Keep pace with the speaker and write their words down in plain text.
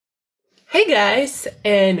Hey guys,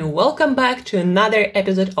 and welcome back to another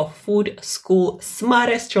episode of Food School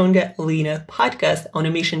Smarter, Stronger, Leaner podcast on a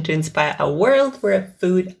mission to inspire a world where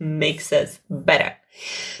food makes us better.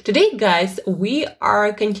 Today, guys, we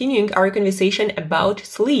are continuing our conversation about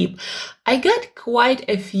sleep. I got quite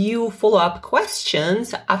a few follow-up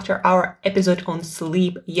questions after our episode on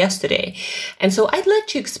sleep yesterday. And so I'd like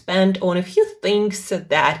to expand on a few things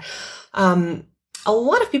that a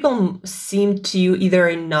lot of people seem to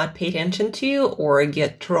either not pay attention to or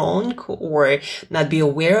get drunk or not be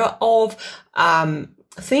aware of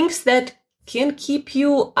things that can keep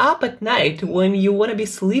you up at night when you want to be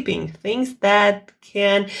sleeping, things that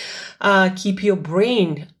can keep your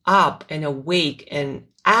brain up and awake and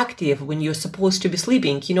active when you're supposed to be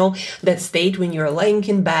sleeping. You know, that state when you're lying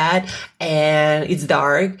in bed and it's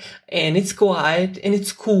dark and it's quiet and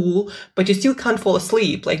it's cool, but you still can't fall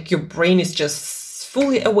asleep. Like your brain is just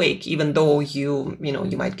fully awake, even though you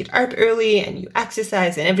might get up early and you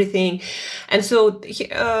exercise and everything. And so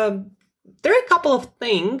there are a couple of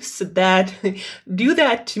things that do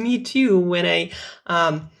that to me too when I,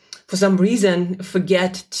 for some reason,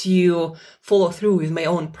 forget to follow through with my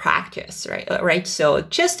own practice, right? So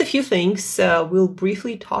just a few things. We'll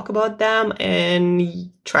briefly talk about them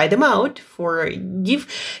and try them out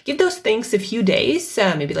give those things a few days,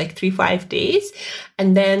 maybe like 3-5 days,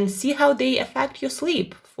 and then see how they affect your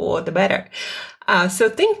sleep for the better. So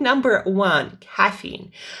thing number one,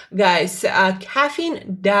 caffeine. Guys,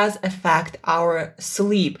 caffeine does affect our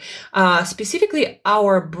sleep, specifically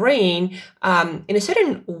our brain, in a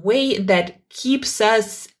certain way that keeps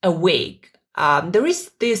us awake. There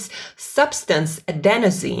is this substance,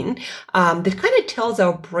 adenosine, that kind of tells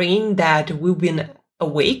our brain that we've been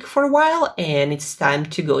awake for a while and it's time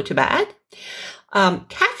to go to bed.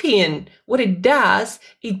 Caffeine, what it does,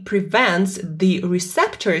 it prevents the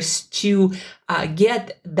receptors to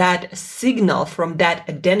get that signal from that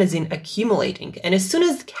adenosine accumulating. And as soon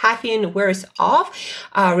as caffeine wears off,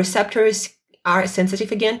 receptors are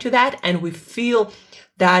sensitive again to that, and we feel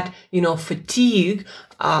that, fatigue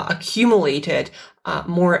accumulated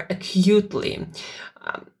more acutely.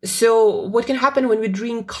 So what can happen when we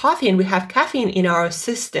drink coffee and we have caffeine in our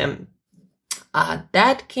system?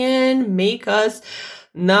 That can make us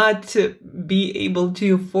not be able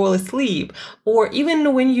to fall asleep. Or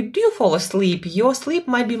even when you do fall asleep, your sleep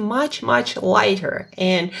might be much, much lighter.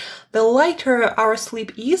 And the lighter our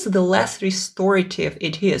sleep is, the less restorative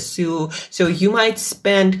it is. So you might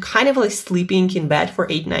spend kind of like sleeping in bed for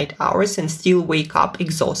 8-9 hours and still wake up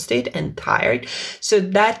exhausted and tired. So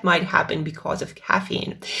that might happen because of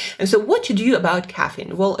caffeine. And so what to do about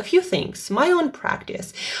caffeine? Well, a few things. My own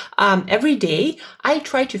practice. Every day, I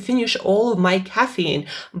try to finish all of my caffeine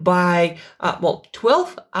by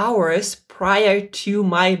 12 hours prior to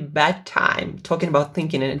my bedtime, talking about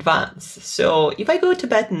thinking in advance. So if I go to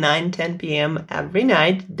bed 9-10 p.m. every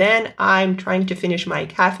night, then I'm trying to finish my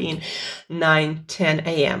caffeine 9-10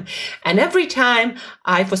 a.m. And every time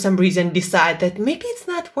I, for some reason, decide that maybe it's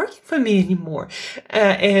not working for me anymore,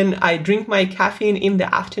 and I drink my caffeine in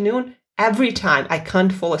the afternoon, every time I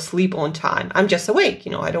can't fall asleep on time. I'm just awake.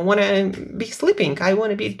 I don't want to be sleeping. I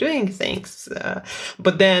want to be doing things.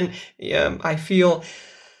 But then I feel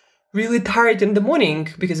really tired in the morning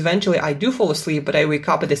because eventually I do fall asleep, but I wake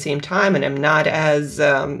up at the same time and I'm not as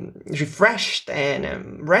refreshed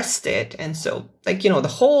and rested. And so, the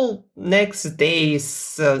whole next day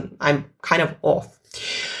is I'm kind of off.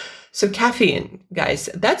 So caffeine, guys,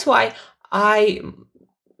 that's why I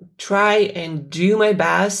try and do my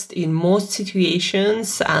best in most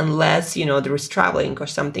situations, unless, there is traveling or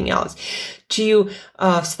something else, to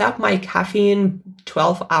stop my caffeine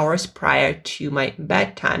 12 hours prior to my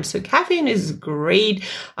bedtime. So caffeine is great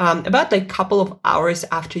about a couple of hours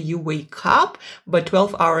after you wake up, but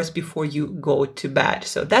 12 hours before you go to bed.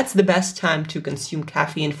 So that's the best time to consume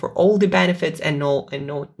caffeine for all the benefits and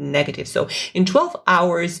no negatives. So in 12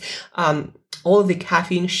 hours, all of the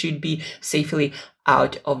caffeine should be safely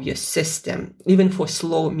out of your system, even for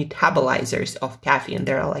slow metabolizers of caffeine.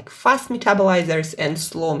 There are fast metabolizers and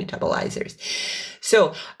slow metabolizers.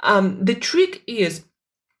 So the trick is,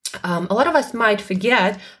 a lot of us might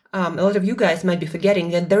forget, a lot of you guys might be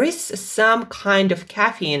forgetting that there is some kind of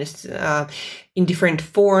caffeine in different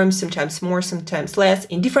forms, sometimes more, sometimes less,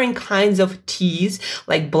 in different kinds of teas,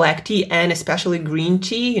 like black tea and especially green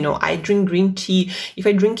tea. I drink green tea. If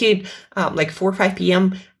I drink it 4 or 5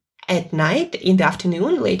 p.m. at night, in the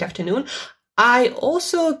afternoon, late afternoon, I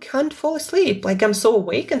also can't fall asleep. Like I'm so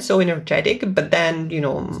awake and so energetic, but then,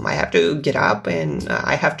 I have to get up and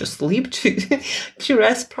I have to sleep to, to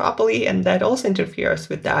rest properly. And that also interferes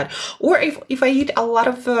with that. Or if I eat a lot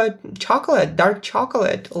of chocolate, dark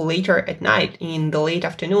chocolate later at night in the late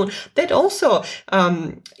afternoon, that also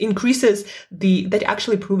increases that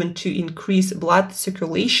actually proven to increase blood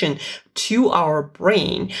circulation to our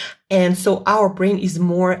brain. And so our brain is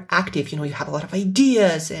more active. You have a lot of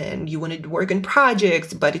ideas and you want to work on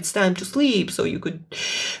projects, but it's time to sleep so you could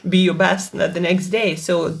be your best the next day.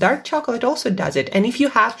 So dark chocolate also does it. And if you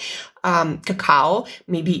have cacao,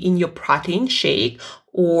 maybe in your protein shake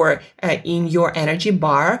or in your energy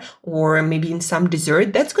bar or maybe in some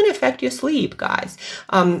dessert, that's going to affect your sleep, guys.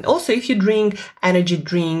 Also, if you drink energy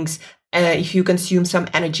drinks, if you consume some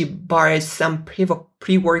energy bars, some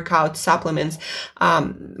pre-workout supplements,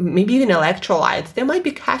 maybe even electrolytes, there might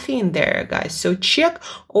be caffeine there, guys. So check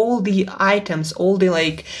all the items, all the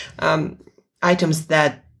items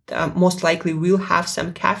that most likely will have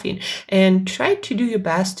some caffeine, and try to do your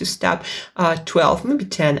best to stop 12, maybe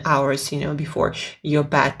 10 hours, before your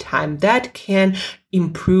bedtime. That can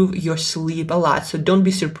improve your sleep a lot. So don't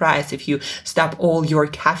be surprised if you stop all your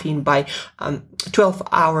caffeine by 12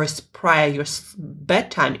 hours prior your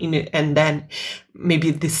bedtime, and then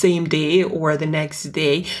maybe the same day or the next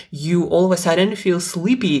day, you all of a sudden feel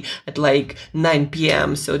sleepy at like 9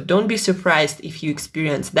 p.m. So don't be surprised if you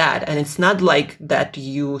experience that. And it's not like that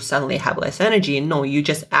you suddenly have less energy. No, you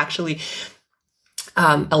just actually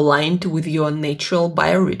aligned with your natural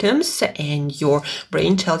biorhythms, and your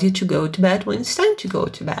brain tells you to go to bed when it's time to go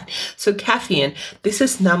to bed. So caffeine, this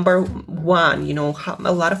is number one.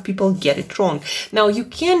 A lot of people get it wrong. Now, you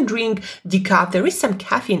can drink decaf. There is some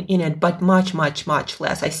caffeine in it, but much, much, much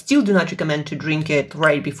less. I still do not recommend to drink it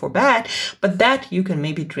right before bed, but that you can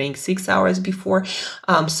maybe drink 6 hours before.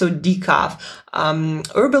 So decaf,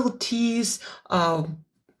 herbal teas,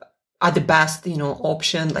 are the best,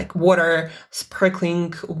 option, like water,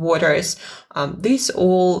 sparkling waters. These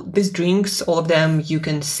drinks, all of them you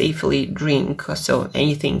can safely drink. So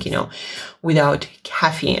anything, without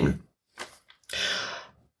caffeine.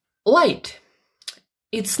 Light.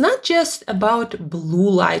 It's not just about blue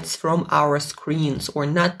lights from our screens or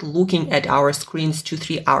not looking at our screens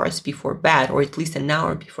 2-3 hours before bed, or at least an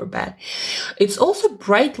hour before bed. It's also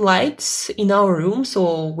bright lights in our rooms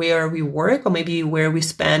or where we work, or maybe where we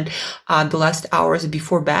spend the last hours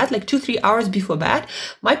before bed, like 2-3 hours before bed.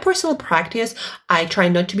 My personal practice, I try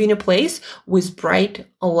not to be in a place with bright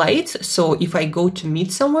lights. So if I go to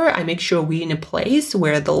meet somewhere, I make sure we're in a place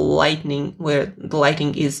where the lighting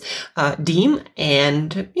is dim and,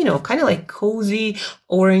 kind of like cozy,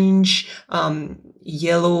 orange,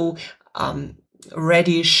 yellow,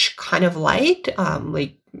 reddish kind of light,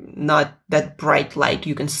 like not that bright light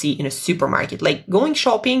you can see in a supermarket. Like going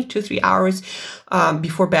shopping 2-3 hours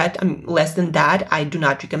before bed, less than that, I do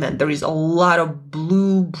not recommend. There is a lot of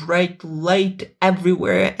blue bright light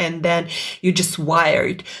everywhere, and then you're just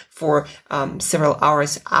wired for several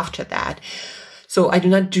hours after that. So I do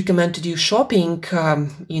not recommend to do shopping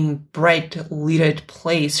in bright lit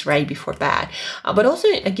place right before bed. But also,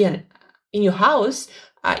 again, in your house,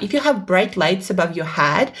 if you have bright lights above your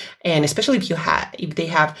head, and especially if they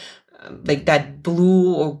have like that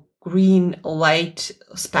blue or green light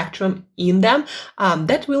spectrum in them,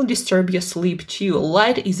 that will disturb your sleep too.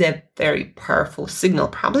 Light is a very powerful signal,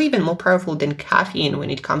 probably even more powerful than caffeine when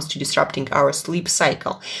it comes to disrupting our sleep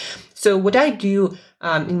cycle. So what I do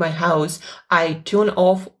in my house, I turn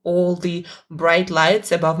off all the bright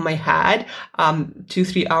lights above my head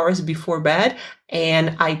 2-3 hours before bed,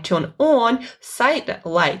 and I turn on side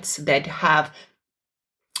lights that have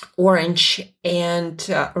orange and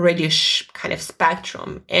reddish kind of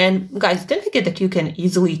spectrum. And guys, don't forget that you can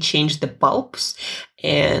easily change the bulbs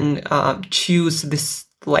and choose this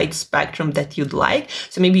light spectrum that you'd like.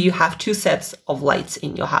 So maybe you have 2 sets of lights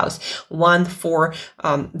in your house, one for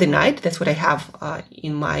the night, that's what I have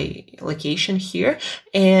in my location here,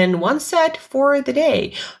 and one set for the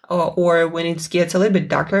day, or when it gets a little bit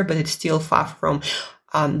darker but it's still far from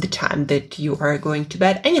the time that you are going to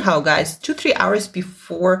bed. Anyhow, guys, 2-3 hours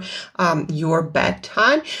before your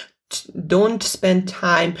bedtime, don't spend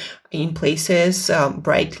time in places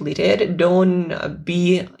bright lit. Don't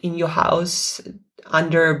be in your house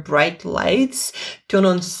under bright lights. Turn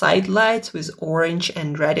on side lights with orange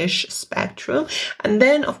and reddish spectrum. And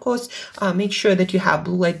then, of course, make sure that you have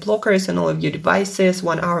blue light blockers on all of your devices.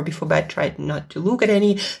 1 hour before bed, try not to look at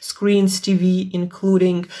any screens, TV,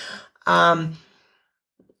 including. And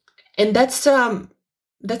that's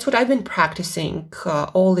what I've been practicing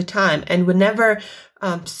all the time. And whenever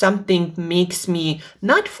something makes me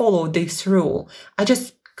not follow this rule, I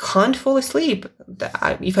just can't fall asleep.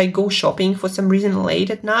 If I go shopping for some reason late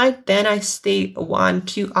at night, then I stay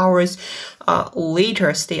 1-2 hours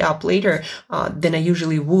later, stay up later than I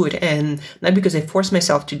usually would. And not because I force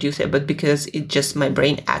myself to do so, but because it's just my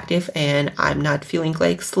brain active and I'm not feeling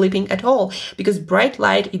like sleeping at all. Because bright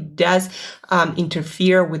light, it does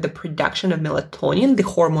interfere with the production of melatonin, the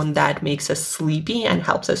hormone that makes us sleepy and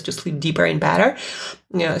helps us to sleep deeper and better.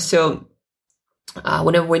 So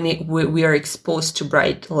whenever we are exposed to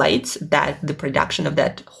bright lights, that the production of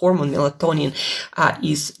that hormone melatonin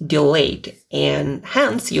is delayed, and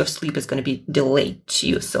hence your sleep is going to be delayed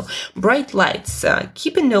too. So bright lights,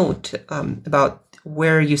 keep a note about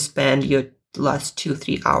where you spend your last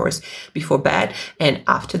 2-3 hours before bed and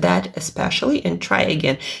after that especially, and try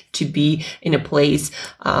again to be in a place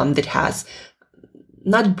that has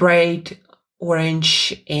not bright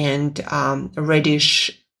orange and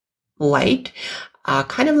reddish light,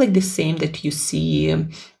 kind of like the same that you see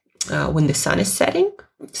when the sun is setting.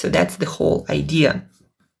 So that's the whole idea.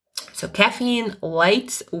 So caffeine,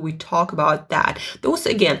 lights, we talk about that. Those,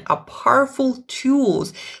 again, are powerful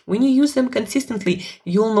tools. When you use them consistently,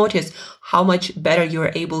 you'll notice how much better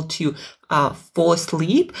you're able to fall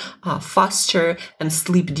asleep faster and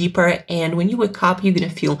sleep deeper. And when you wake up, you're going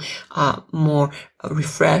to feel more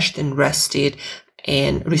refreshed and rested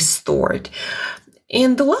and restored.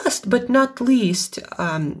 And the last but not least,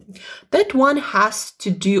 that one has to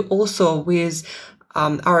do also with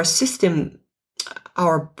our system,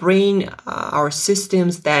 our brain, our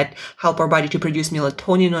systems that help our body to produce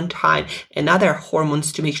melatonin on time and other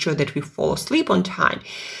hormones to make sure that we fall asleep on time.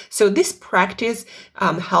 So this practice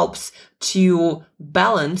helps to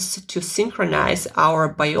balance, to synchronize our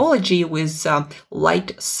biology with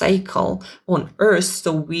light cycle on Earth.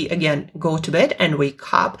 So we, again, go to bed and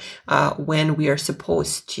wake up when we are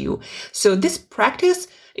supposed to. So this practice,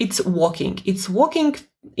 it's walking. It's walking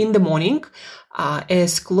in the morning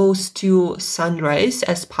as close to sunrise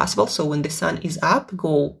as possible. So when the sun is up,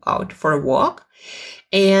 go out for a walk.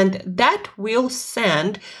 And that will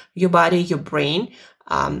send your body, your brain,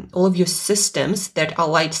 all of your systems that are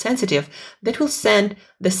light sensitive, that will send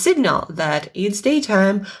the signal that it's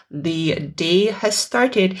daytime, the day has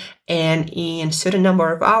started, and in a certain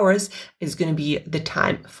number of hours is going to be the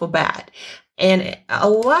time for bed. And a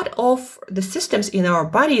lot of the systems in our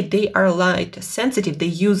body, they are light sensitive. They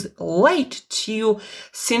use light to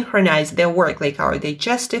synchronize their work, like our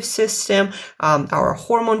digestive system, our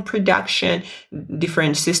hormone production,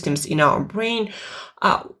 different systems in our brain.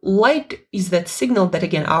 Light is that signal that,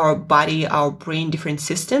 again, our body, our brain, different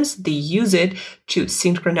systems, they use it to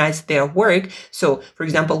synchronize their work. So, for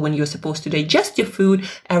example, when you're supposed to digest your food,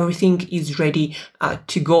 everything is ready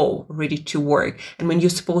to go, ready to work. And when you're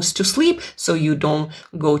supposed to sleep, so you don't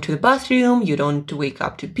go to the bathroom, you don't wake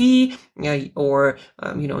up to pee, or,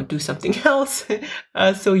 do something else.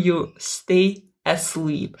 So you stay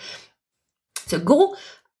asleep. So go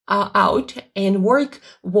out and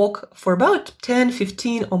walk for about 10,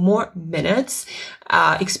 15 or more minutes.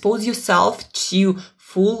 Expose yourself to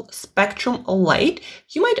full spectrum of light.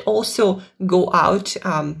 You might also go out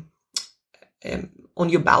on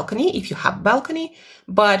your balcony if you have a balcony,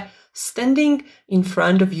 but standing in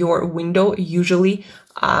front of your window, usually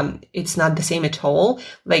it's not the same at all.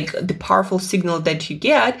 Like the powerful signal that you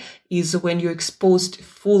get is when you're exposed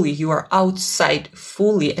fully, you are outside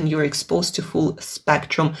fully and you're exposed to full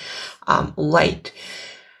spectrum light.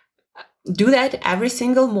 Do that every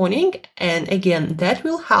single morning. And again, that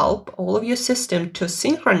will help all of your system to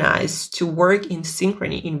synchronize, to work in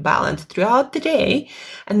synchrony, in balance throughout the day.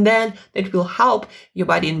 And then that will help your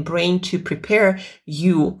body and brain to prepare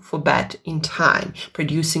you for bed in time,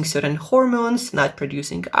 producing certain hormones, not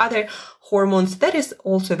producing other hormones. That is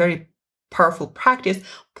also very powerful practice.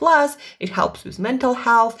 Plus, it helps with mental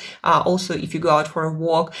health. Also, if you go out for a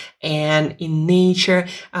walk and in nature,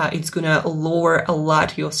 it's going to lower a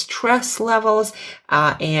lot your stress levels.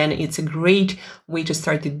 And it's a great way to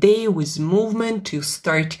start the day with movement, to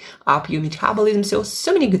start up your metabolism.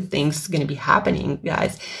 So many good things going to be happening,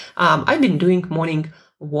 guys. I've been doing morning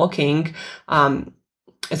walking,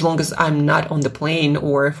 as long as I'm not on the plane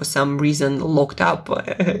or for some reason locked up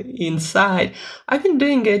inside. I've been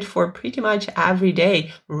doing it for pretty much every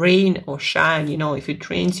day, rain or shine. If it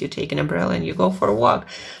rains, you take an umbrella and you go for a walk.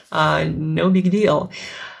 No big deal.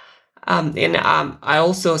 And I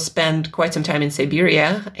also spent quite some time in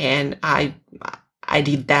Siberia, and I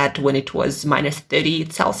did that when it was minus 30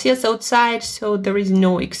 Celsius outside. So there is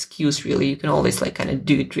no excuse really. You can always kind of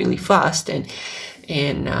do it really fast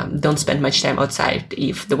and don't spend much time outside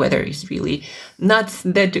if the weather is really not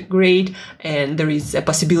that great and there is a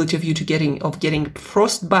possibility of you getting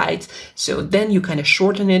frostbite. So then you kind of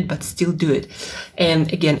shorten it, but still do it.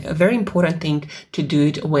 And again, a very important thing to do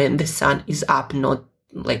it when the sun is up, not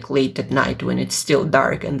like late at night when it's still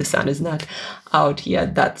dark and the sun is not out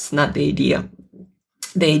yet. That's not the idea.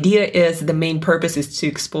 The idea is the main purpose is to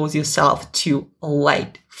expose yourself to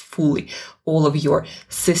light fully, all of your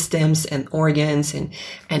systems and organs and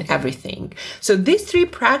everything. So these 3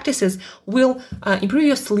 practices will improve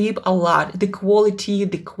your sleep a lot. The quality,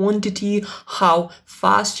 the quantity, how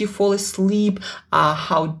fast you fall asleep,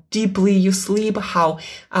 how deeply you sleep, how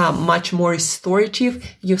much more restorative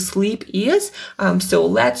your sleep is. So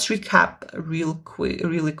let's recap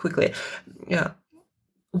really quickly.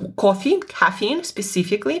 Caffeine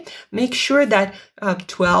specifically, make sure that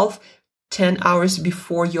 10 hours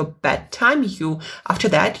before your bedtime, after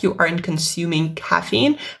that you aren't consuming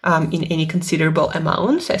caffeine in any considerable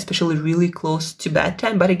amounts, especially really close to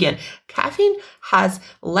bedtime. But again, caffeine has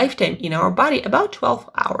lifetime in our body about 12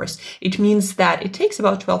 hours. It means that it takes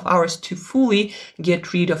about 12 hours to fully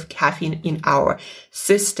get rid of caffeine in our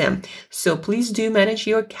system. So please do manage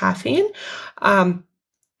your caffeine.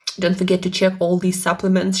 Don't forget to check all these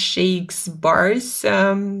supplements, shakes, bars,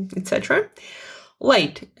 etc.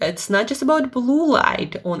 Light. It's not just about blue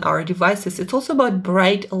light on our devices. It's also about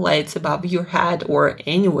bright lights above your head or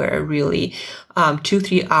anywhere really,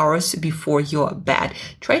 2-3 hours before your bed.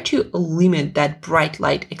 Try to limit that bright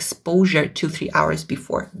light exposure 2-3 hours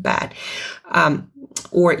before bed.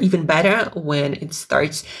 Or even better, when it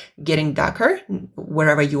starts getting darker,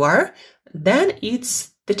 wherever you are, then it's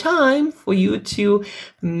the time for you to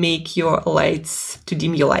make your lights, to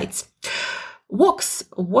dim your lights.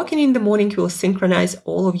 Walking in the morning will synchronize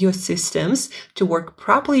all of your systems to work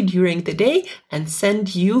properly during the day and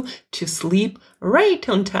send you to sleep right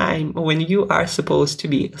on time when you are supposed to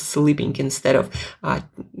be sleeping, instead of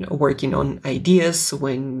working on ideas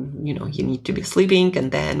when you need to be sleeping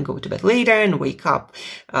and then go to bed later and wake up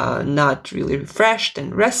not really refreshed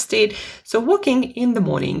and rested. So walking in the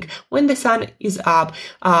morning when the sun is up,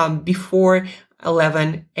 before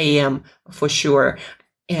 11 a.m. for sure,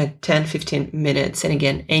 at 10-15 minutes. And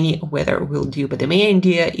again, any weather will do. But the main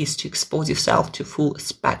idea is to expose yourself to full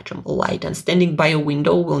spectrum light. And standing by a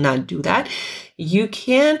window will not do that. You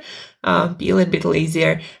can be a little bit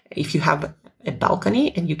lazier if you have a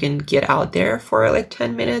balcony and you can get out there for like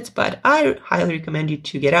 10 minutes. But I highly recommend you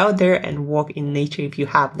to get out there and walk in nature if you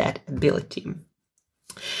have that ability.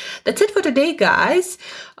 That's it for today, guys.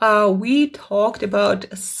 We talked about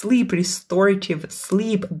sleep, restorative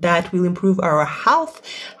sleep that will improve our health,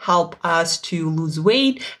 help us to lose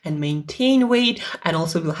weight and maintain weight, and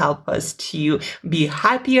also will help us to be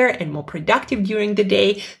happier and more productive during the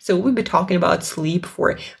day. So we'll be talking about sleep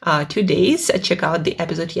for 2 days. Check out the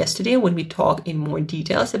episode yesterday when we talk in more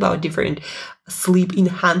details about different sleep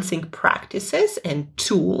enhancing practices and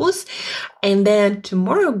tools. And then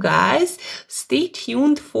tomorrow, guys, stay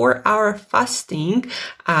tuned for our fasting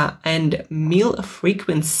and meal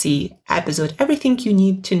frequency episode. Everything you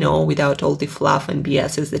need to know without all the fluff and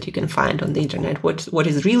BSs that you can find on the internet. What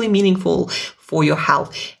is really meaningful for your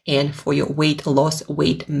health and for your weight loss,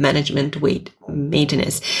 weight management, weight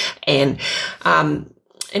maintenance. And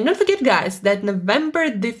don't forget, guys, that November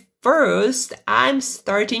the 1st, I'm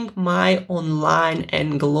starting my online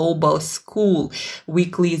and global school.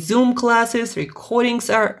 Weekly Zoom classes,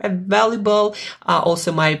 recordings are available.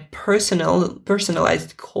 Also my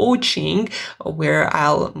personalized coaching, where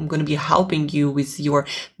I'm going to be helping you with your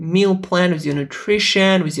meal plan, with your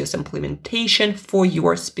nutrition, with your supplementation for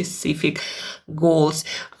your specific goals,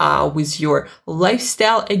 with your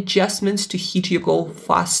lifestyle adjustments to hit your goal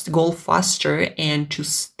faster and to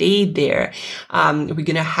stay there. We're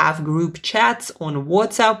going to have group chats on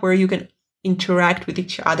WhatsApp where you can interact with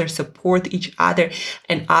each other, support each other,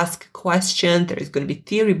 and ask questions. There is going to be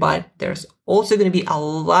theory, but there's also going to be a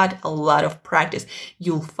lot of practice.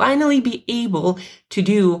 You'll finally be able to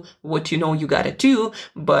do what you know you gotta do,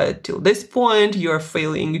 but till this point, you're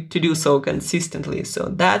failing to do so consistently.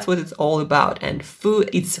 So that's what it's all about. And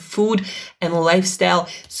it's food and lifestyle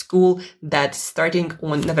school that's starting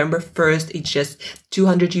on November 1st. It's just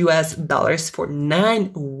 $200 for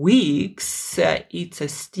 9 weeks. It's a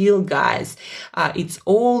steal, guys. It's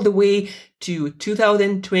all the way to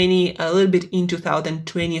 2020, a little bit in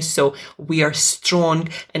 2020. So we are strong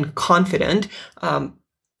and confident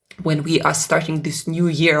when we are starting this new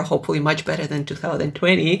year, hopefully much better than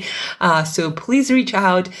 2020. So please reach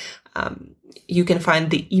out. You can find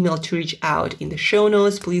the email to reach out in the show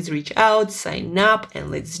notes. Please reach out, sign up, and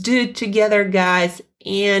let's do it together, guys.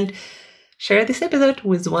 And Share this episode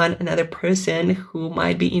with one another person who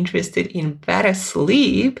might be interested in better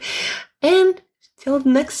sleep. And till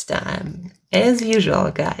next time, as usual,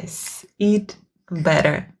 guys, eat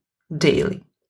better daily.